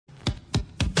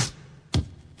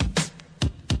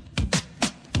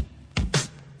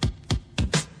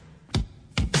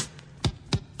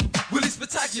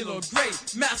spectacular,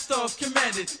 great, master of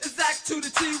commanding. Exact to the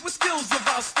T with skills of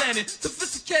outstanding.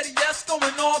 Sophisticated, yes,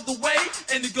 going all the way.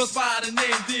 And it goes by the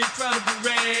name, the Incredible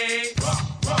Ray.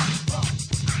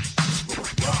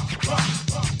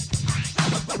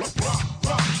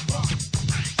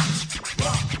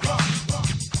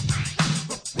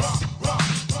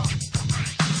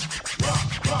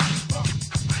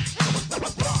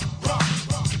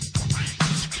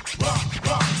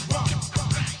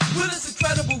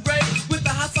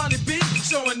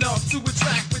 Showing off to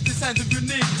attract with his hands of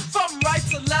unique. From right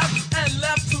to left and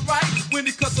left to right. When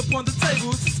he cuts upon the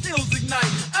table, his skills ignite.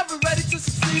 Ever ready to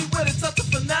succeed with a touch of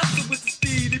finesse. And with the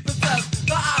speed he possesses,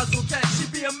 the eyes will catch.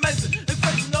 She be amazing. And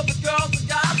facing other girls and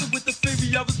guys. And with the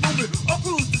fury of his movement, or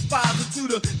cruise despise to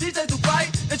the DJ to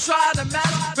right and try to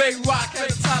match. Ray Rock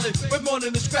had a talent, way more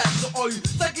than a scratch. So all you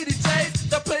psychic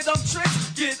DJs that play dumb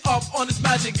tricks, get up on his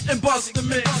magic and bust the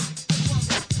mix.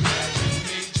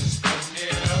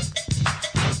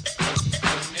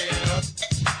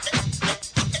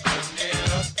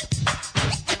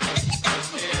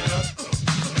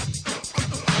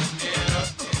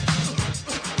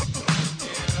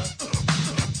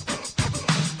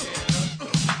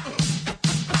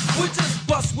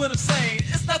 What I'm saying,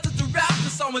 it's nothing to rap.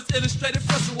 It's almost illustrated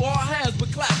fresh with all hands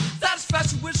with clap.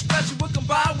 Satisfaction with scratching will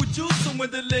combine with juice. And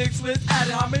when the lyrics with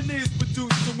added harmonies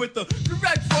produced. And with the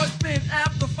correct voice being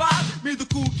amplified, me the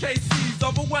cool KC's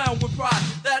overwhelmed with pride.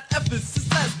 That effort's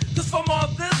success. Cause from all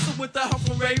this, and with the help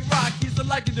from Ray Rock, he's a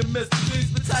liking to miss.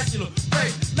 He's spectacular,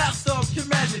 great, master of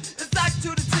commanding. Exact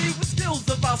to the T with skills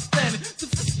of outstanding.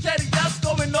 Sophisticated, yes,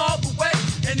 going all the way.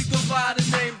 And he goes by the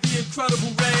name, the Incredible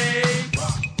Ray.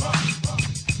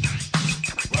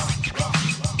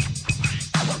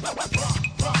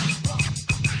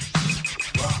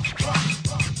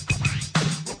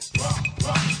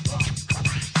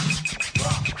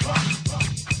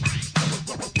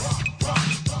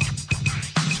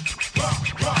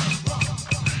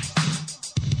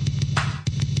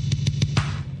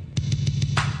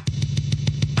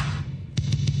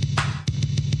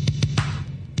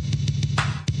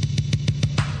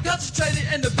 Concentrated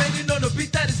and debating on the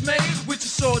beat that is made, which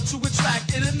is sure to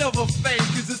attract, it'll never fade.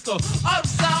 Cause it's the art of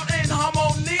sound and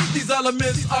harmony. These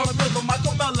elements are rhythm,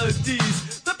 micro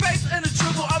melodies. The bass and the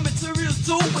treble are materials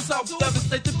too. What's how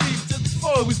devastate the beat just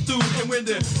before it was due. And when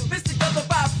they're mixed together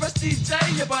by a fresh DJ,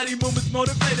 your body movement's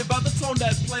motivated by the tone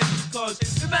that's played. Cause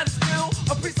you man is skill,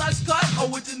 a precise cut,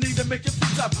 or what you need to make your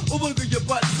feet up, or wiggle your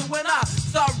butt. So when I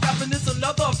start rapping, it's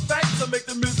another effect to make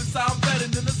the music sound better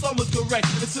than it's almost correct.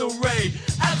 Until Ray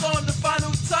adds on the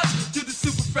final touch to the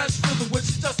super fresh rhythm, which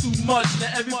is just too much.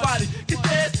 Now everybody can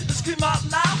dance and scream out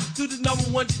loud to the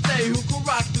 #1 DJ who can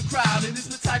rock the crowd. And it's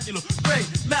spectacular, great,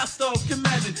 master of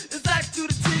commanding. Exact to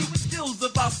the T with skills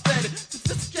of outstanding.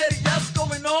 Sophisticated, yes,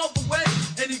 going all the way.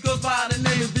 And he goes by the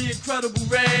name of the Incredible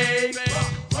Ray.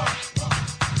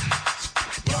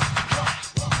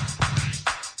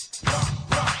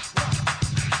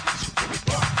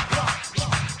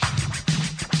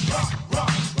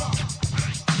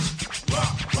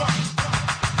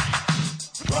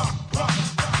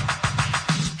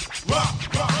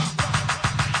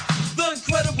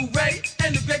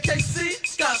 And the great KC,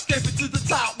 skyscraper to the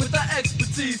top with our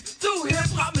expertise. Two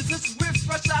hip-hop musicians with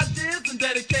fresh ideas and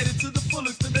dedicated to the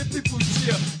fullest of their people's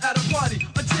cheer. At a party,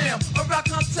 a jam, a rock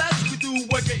contest, we do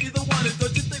work at either one. And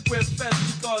don't you think we're fast?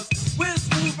 Because we're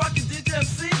smooth rockin' DJ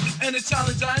MC, and the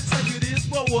challenge our integrity is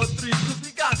World War III. Cause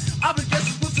we got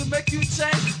obligations to make you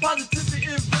change. Positivity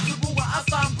invisible with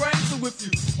outside brains. So if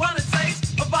you want a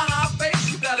taste of our high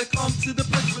face, you gotta come to the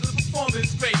place where the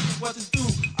performance great. What to do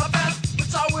our best,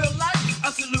 which I will like.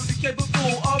 Absolutely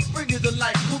capable of bringing the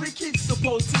light. Who we keep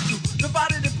supposed to do.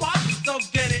 Divided in parts, don't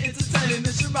get it entertaining. And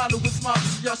surrounded with smart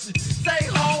suggestions. Stay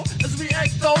home as we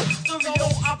echo. Stereo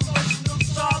operational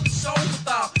star the show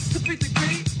without complete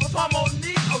degree of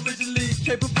harmony. Originally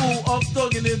capable of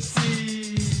thugging MC.